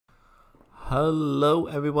Hello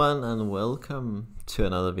everyone and welcome to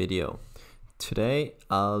another video. Today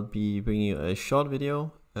I'll be bringing you a short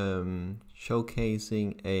video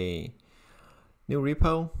showcasing a new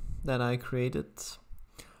repo that I created.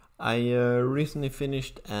 I recently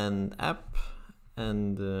finished an app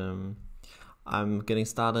and I'm getting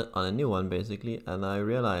started on a new one basically, and I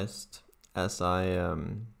realized as I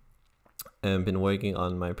been working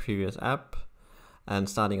on my previous app and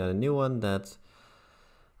starting on a new one that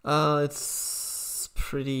it's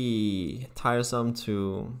pretty tiresome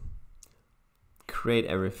to create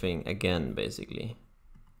everything again, basically,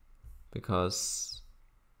 because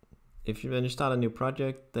when you start a new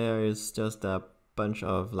project, there is just a bunch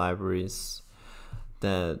of libraries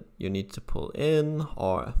that you need to pull in,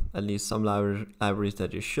 or at least some libraries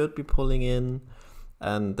that you should be pulling in,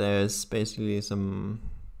 and there's basically some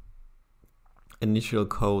initial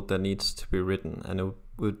code that needs to be written, and it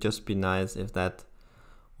would just be nice if that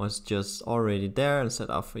was just already there and set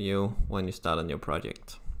up for you when you start a new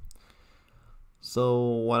project. So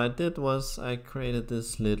what I did was I created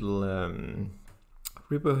this little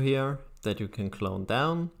repo here that you can clone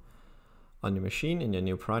down on your machine in your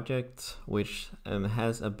new project, which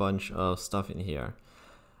has a bunch of stuff in here.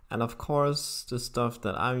 And of course, the stuff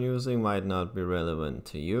that I'm using might not be relevant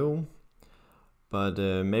to you, but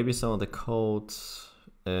maybe some of the code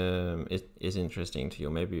is interesting to you.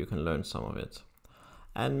 Maybe you can learn some of it.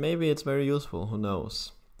 And maybe it's very useful, who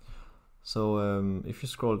knows. So if you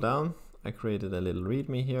scroll down, I created a little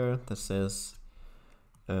readme here that says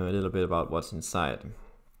a little bit about what's inside.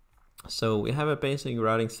 So we have a basic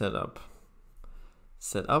routing setup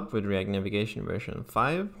with React Navigation version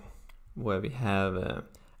 5, where we have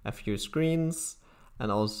a few screens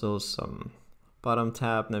and also some bottom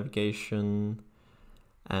tab navigation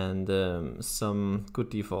and some good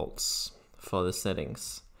defaults for the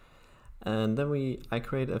settings. And then I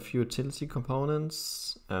created a few utility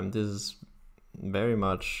components. This is very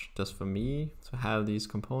much just for me to have these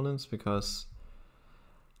components, because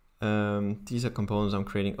these are components I'm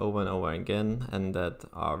creating over and over again and that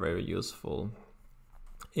are very useful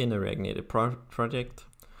in a React Native project,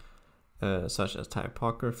 such as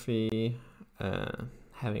typography,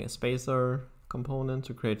 having a spacer component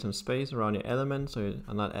to create some space around your element so you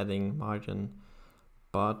are not adding margin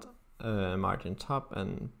margin top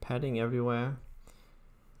and padding everywhere,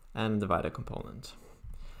 and divider component.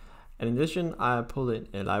 And in addition, I pulled in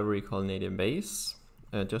a library called native base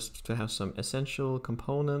just to have some essential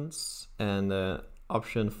components and an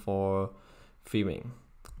option for theming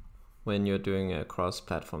when you're doing a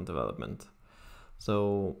cross-platform development.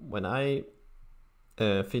 So when I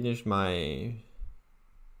finished my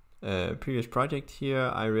previous project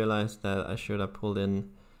here, I realized that I should have pulled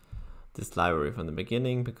in this library from the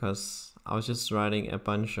beginning, because I was just writing a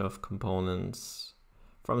bunch of components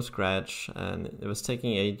from scratch and it was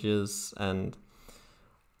taking ages, and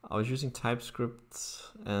I was using TypeScript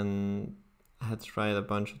and I had to write a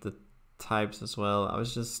bunch of the types as well. I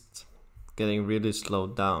was just getting really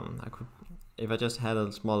slowed down. If I just had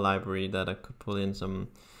a small library that I could pull in some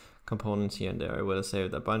components here and there, it would have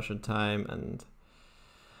saved a bunch of time and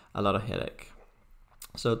a lot of headache.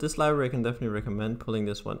 So this library I can definitely recommend pulling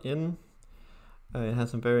this one in. It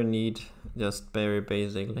has some very neat, just very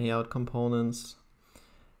basic layout components,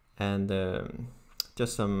 and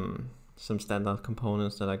just some standard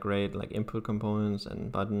components that are great, like input components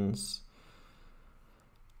and buttons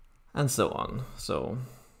and so on.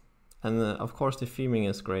 And of course the theming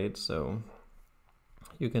is great, so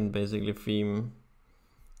you can basically theme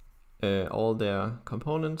all their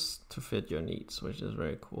components to fit your needs, which is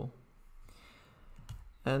very cool.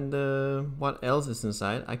 And what else is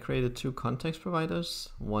inside? I created two context providers.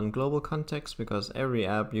 One global context, because every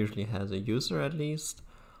app usually has a user at least,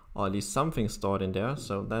 or at least something stored in there,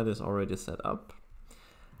 so that is already set up.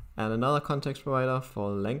 And another context provider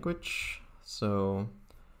for language. So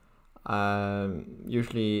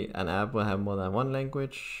usually an app will have more than one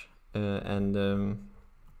language, and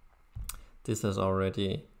this has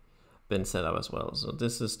already been set up as well. So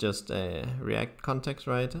this is just a React context,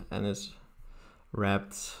 right? And it's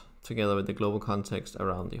wrapped together with the global context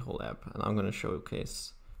around the whole app, and I'm going to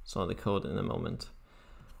showcase some of the code in a moment.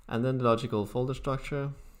 And then the logical folder structure,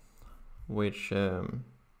 which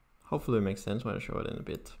hopefully makes sense when I show it in a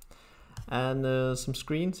bit. And some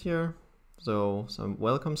screens here, so some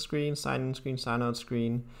welcome screen, sign in screen, sign out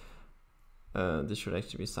screen. This should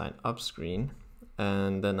actually be sign up screen,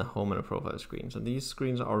 and then a home and a profile screen. So these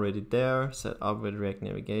screens are already there, set up with React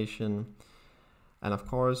Navigation. And of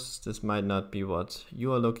course, this might not be what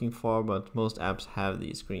you are looking for, but most apps have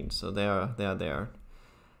these screens, so they are there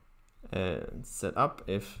set up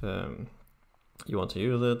if you want to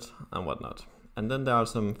use it and whatnot. And then there are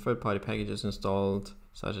some third-party packages installed,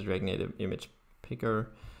 such as React Native Image Picker,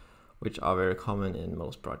 which are very common in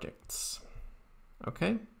most projects.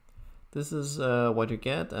 Okay, this is what you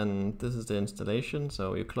get, and this is the installation.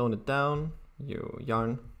 So you clone it down, you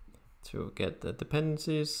yarn to get the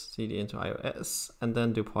dependencies, cd into iOS, and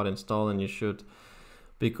then do pod install, and you should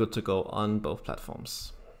be good to go on both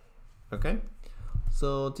platforms. Okay,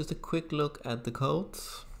 so just a quick look at the code,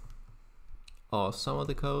 or some of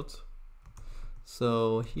the code.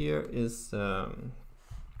 So here is the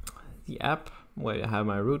app where I have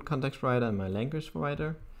my root context provider and my language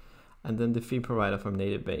provider, and then the theme provider from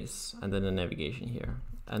native base, and then the navigation here.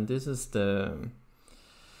 And this is the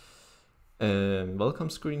welcome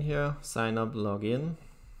screen here, sign up, log in.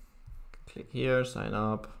 Click here, sign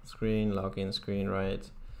up, screen, login screen, right?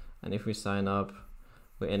 And if we sign up,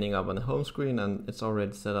 we're ending up on the home screen, and it's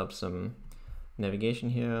already set up some navigation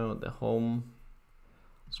here, the home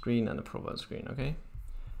screen and the profile screen. Okay,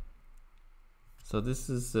 so this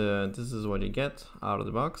is what you get out of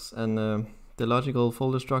the box. And the logical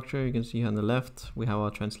folder structure, you can see on the left, we have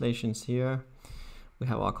our translations here, we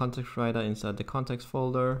have our context provider inside the context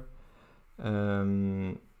folder,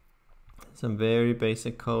 some very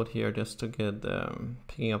basic code here just to get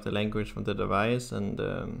picking up the language from the device and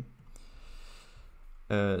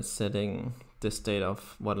setting the state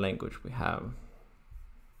of what language we have.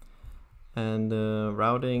 And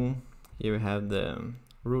routing, here we have the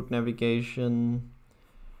route navigation,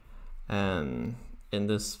 and in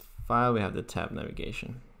this file we have the tab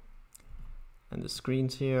navigation. And the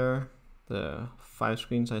screens here, the 5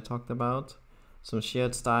 screens I talked about, some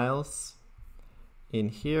shared styles in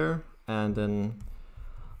here, and then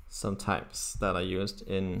some types that are used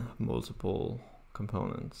in multiple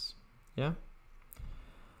components. Yeah.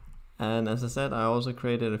 And as I said, I also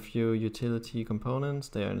created a few utility components.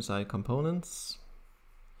 They are inside components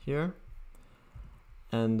here.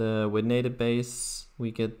 And with native base, we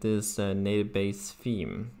get this native base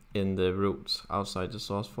theme in the root outside the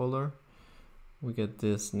source folder. We get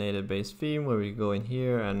this native base theme where we go in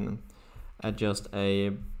here and adjust a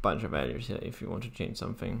bunch of values here if you want to change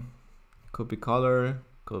something. Could be color,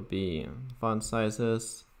 could be font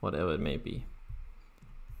sizes, whatever it may be.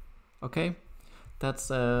 Okay.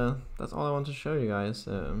 That's all I want to show you guys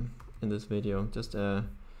in this video. Just a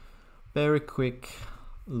very quick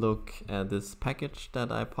look at this package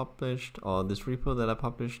that I published, or this repo that I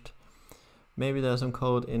published. Maybe there's some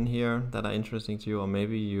code in here that are interesting to you, or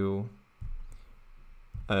maybe you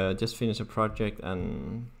just finished a project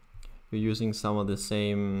and you're using some of the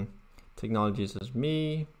same technologies as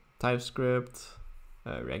me, TypeScript,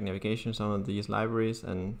 React Navigation, some of these libraries,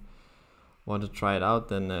 and want to try it out,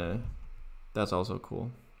 then that's also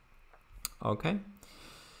cool. Okay,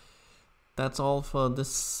 that's all for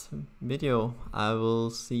this video. I will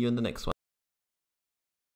see you in the next one.